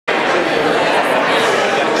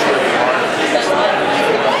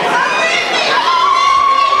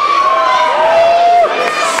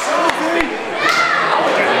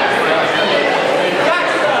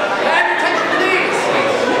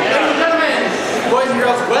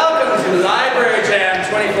girls, welcome to Library Jam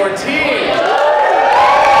 2014.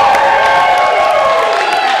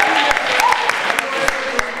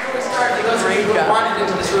 Before we start, for those of you who have wandered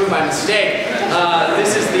into this room by mistake,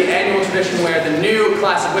 this is the annual tradition where the new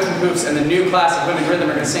class of Whiffenpoofs and the new class of Women Rhythm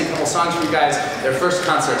are going to sing a couple songs for you guys, their first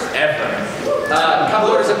concerts ever. A couple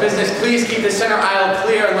orders of business, please keep the center aisle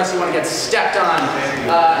clear unless you want to get stepped on,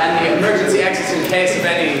 and the emergency exits in case of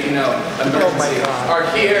any, emergency are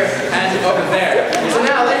here and over there. So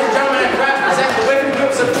now, ladies and gentlemen, I'm proud to present the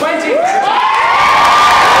Whiffenpoofs of 20.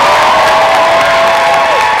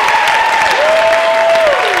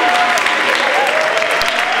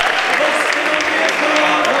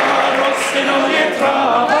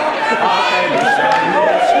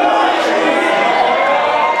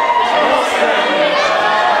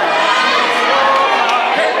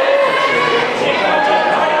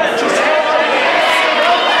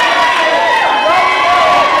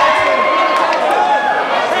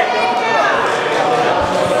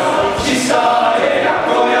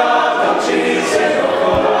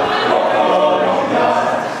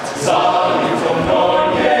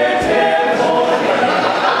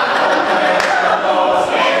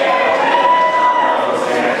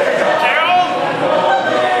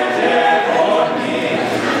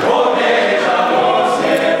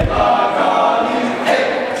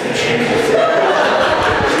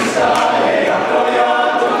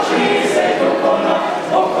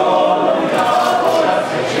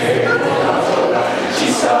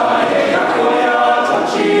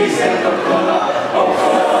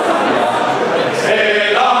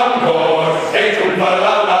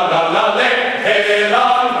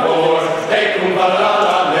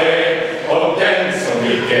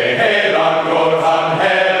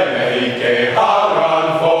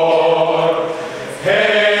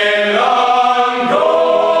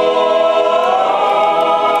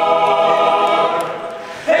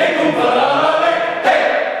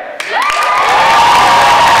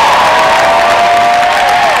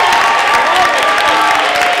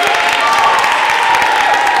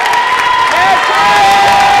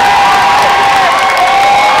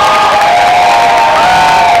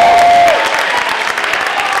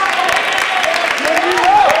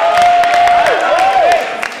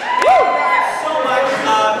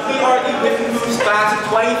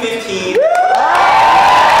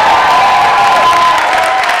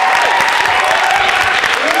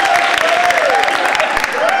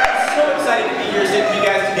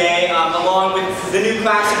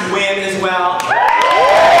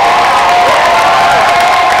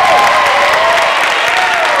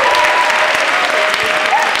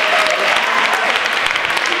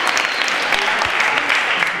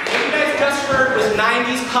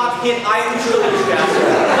 Pop hit I Am Lučka.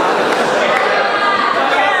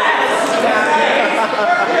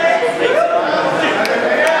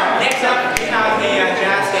 Next up, we have a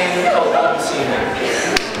jazz standard called Odyssey.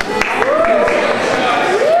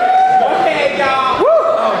 Okay, y'all.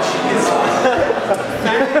 Oh,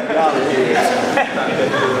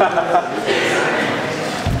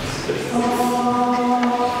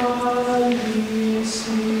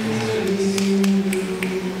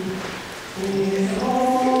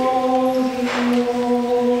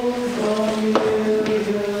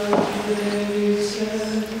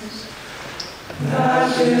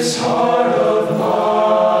 This heart of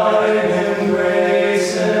mine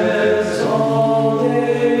embraces all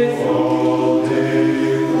day, all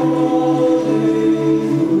day, all day.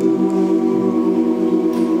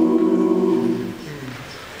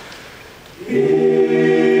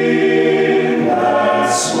 In that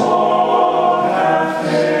small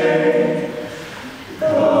cafe, the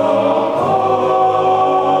park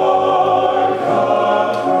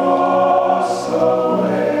across the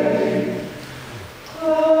way.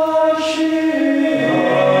 She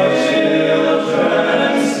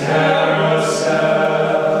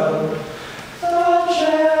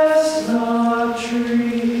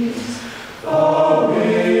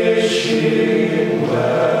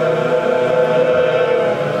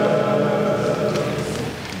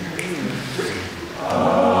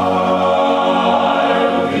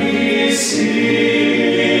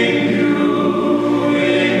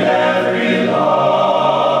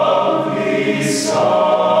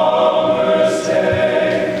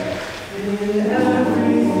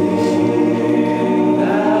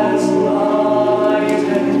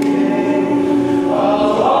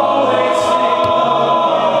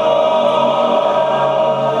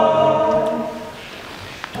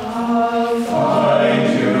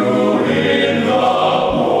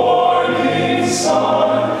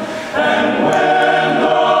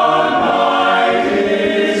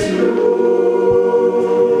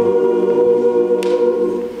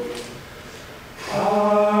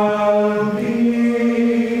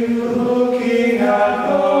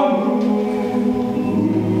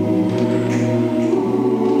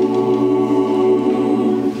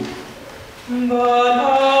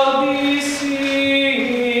I'll be singing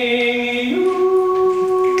you.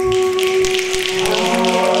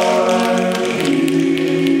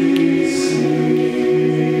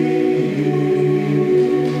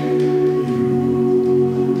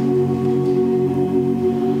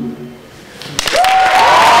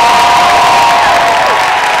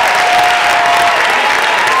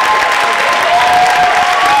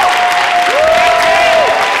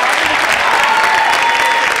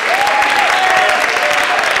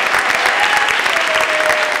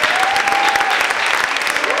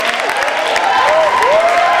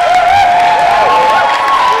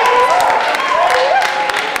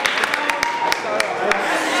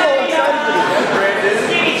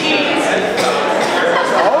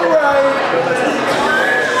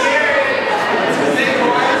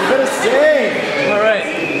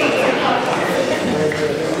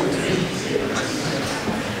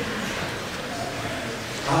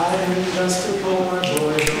 Just a poor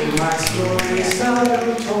boy who my story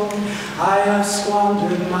seldom told. I have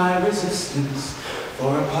squandered my resistance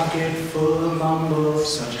for a pocket full of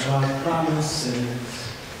mumbles, such hard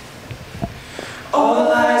promises. All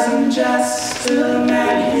lies and jest till a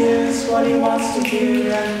man hears what he wants to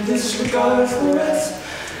hear and disregards the rest.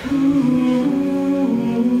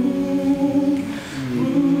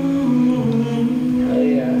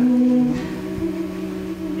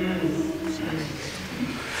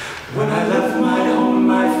 When I left my home,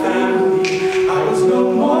 my family, I was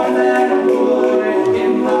no more than a boy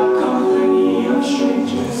in the company of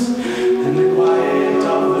strangers and the quiet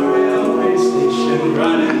of the railway station,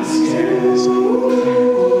 running scared,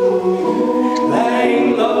 laying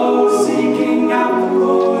low, seeking out the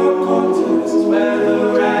poor quarters where the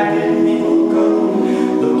ragged people go,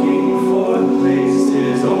 looking for the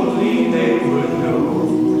places only they would know.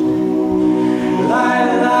 Lie,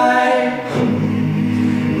 lie.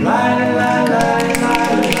 Lie, lie, lie,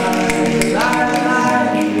 lie, lie, lie,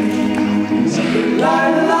 lie,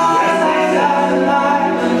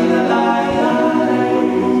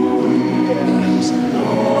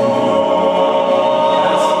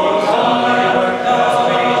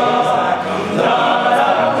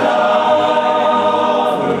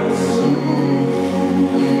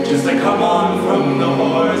 just to come on from the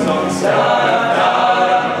whores on stage.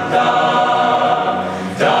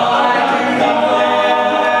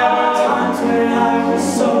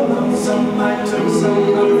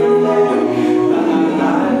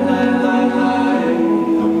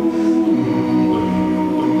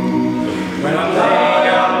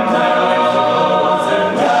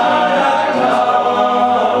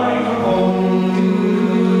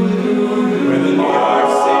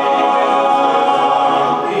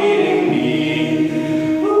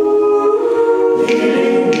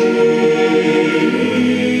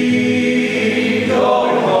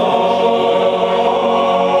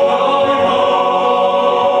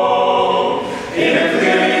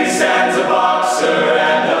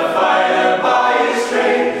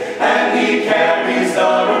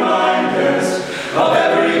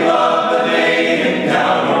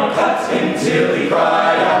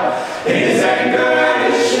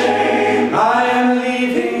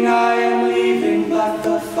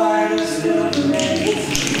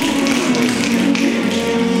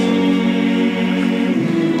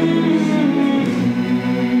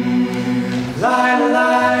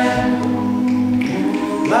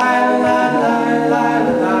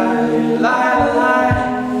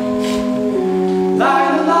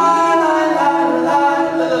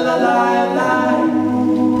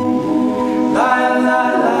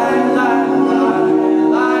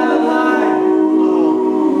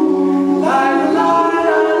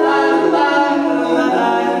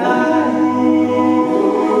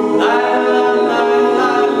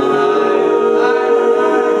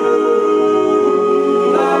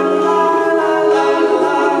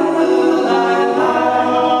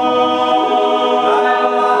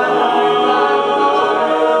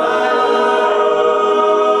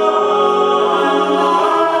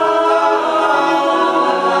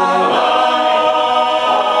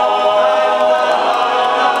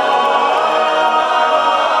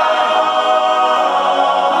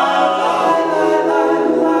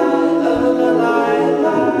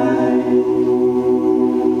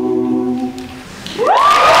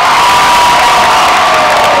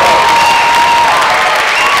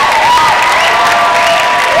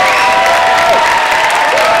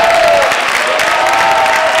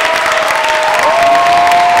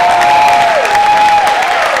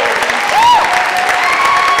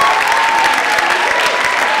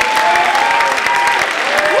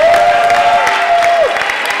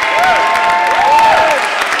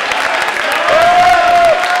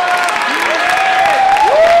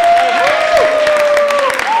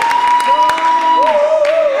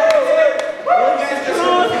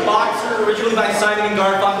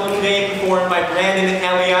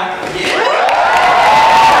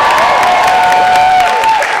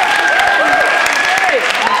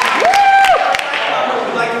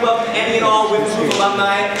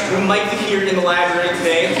 the library.